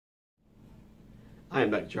Hi, I'm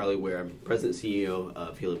Dr. Charlie Ware, President and CEO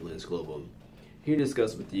of Healing Blends Global. Here to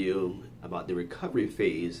discuss with you about the recovery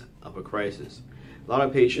phase of a crisis. A lot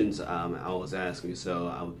of patients always ask me, so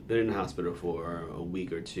I've been in the hospital for a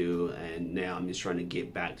week or two, and now I'm just trying to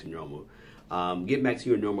get back to normal. Get back to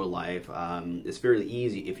your normal life. It's fairly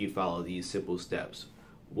easy if you follow these simple steps.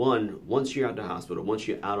 One, once you're out of the hospital, once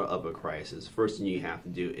you're out of a crisis, first thing you have to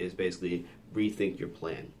do is basically rethink your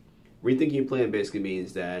plan. Rethinking your plan basically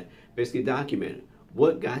means that document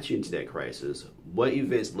what got you into that crisis, what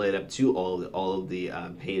events led up to all of the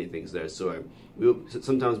pain and things of that sort.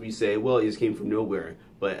 Sometimes we say, well, it just came from nowhere.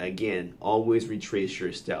 But again, always retrace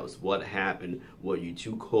your steps. What happened? Were you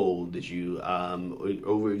too cold? Did you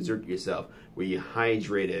overexert yourself? Were you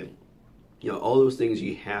hydrated? You know, all those things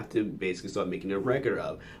you have to basically start making a record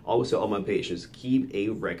of. Always tell all my patients, keep a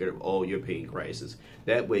record of all your pain crises.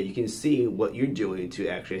 That way you can see what you're doing to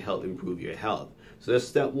actually help improve your health. So that's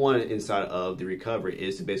step one inside of the recovery,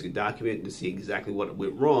 is to basically document to see exactly what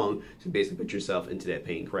went wrong, to basically put yourself into that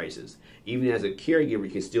pain crisis. Even as a caregiver,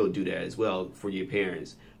 you can still do that as well for your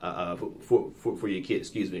parents, for your kids,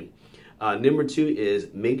 excuse me. Number two is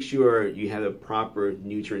make sure you have the proper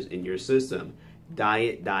nutrients in your system.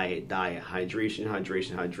 Diet, diet, diet, hydration,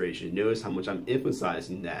 hydration, hydration. Notice how much I'm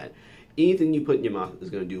emphasizing that. Anything you put in your mouth is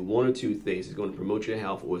going to do one or two things. It's going to promote your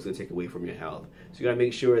health, or it's going to take away from your health. So you got to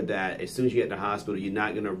make sure that as soon as you get to the hospital, you're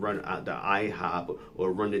not going to run out to IHOP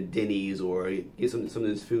or run to Denny's or get some of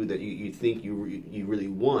this food that you think you really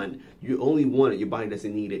want. You only want it. Your body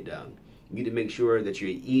doesn't need it done. You need to make sure that you're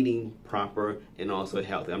eating proper and also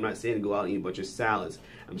healthy. I'm not saying to go out and eat a bunch of salads.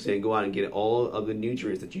 I'm saying go out and get all of the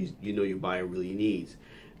nutrients that you know your body really needs.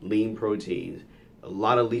 Lean proteins, a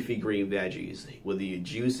lot of leafy green veggies, whether you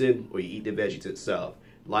juice it or you eat the veggies itself.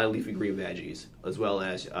 A lot of leafy green veggies, as well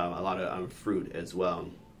as a lot of fruit as well.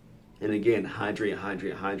 And again, hydrate,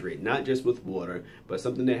 hydrate, hydrate. Not just with water, but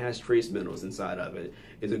something that has trace minerals inside of it.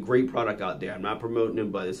 It's a great product out there. I'm not promoting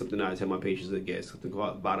it, but it's something I tell my patients to get. It's something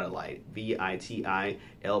called Vitalite,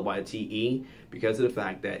 Vitylyte, because of the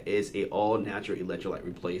fact that it's a all-natural electrolyte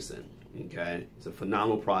replacement. Okay, it's a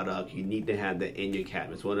phenomenal product. You need to have that in your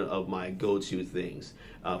cabinet. It's one of my go-to things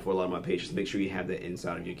for a lot of my patients. Make sure you have that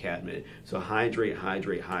inside of your cabinet. So hydrate,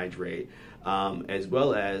 hydrate, hydrate, as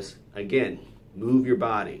well as, again, move your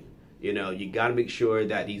body. You know, you got to make sure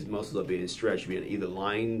that these muscles are being stretched. You're either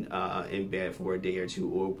lying in bed for a day or two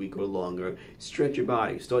or a week or longer. Stretch your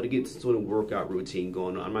body. Start to get some sort of workout routine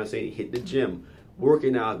going on. I'm not saying hit the gym.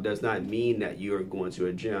 Working out does not mean that you're going to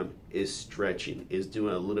a gym. It's stretching. It's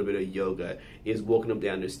doing a little bit of yoga. It's walking up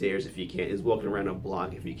down the stairs if you can. It's walking around a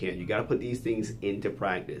block if you can. You got to put these things into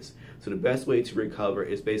practice. So the best way to recover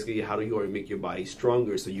is basically how do you make your body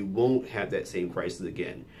stronger so you won't have that same crisis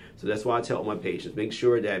again. So that's why I tell my patients, make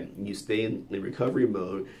sure that you stay in recovery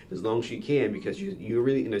mode as long as you can, because you're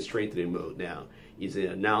really in a strengthening mode now.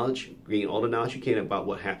 You're knowledge, gain all the knowledge you can about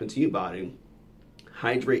what happened to your body.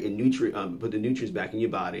 Hydrate and put the nutrients back in your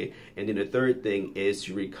body. And then the third thing is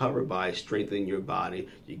to recover by strengthening your body.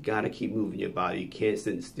 You got to keep moving your body. You can't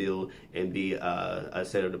sit still and be a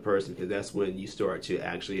set of the person, because that's when you start to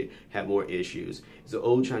actually have more issues. It's an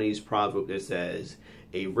old Chinese proverb that says,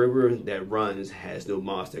 a river that runs has no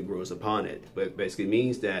moss that grows upon it. But basically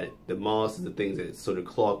means that the moss is the things that sort of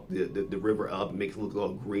clog the river up and makes it look all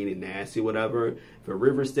green and nasty, whatever. If a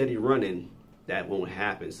river's steady running, that won't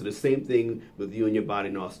happen. So the same thing with you and your body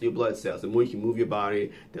and also your blood cells. The more you can move your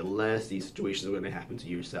body, the less these situations are going to happen to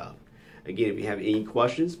yourself. Again, if you have any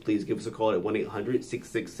questions, please give us a call at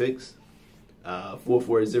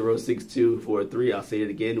 1-800-666-440-6243. I'll say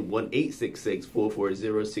it again,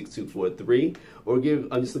 1-866-440-6243. Or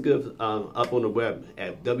just look it up on the web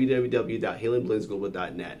at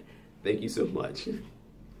www.healingblendsglobal.net. Thank you so much.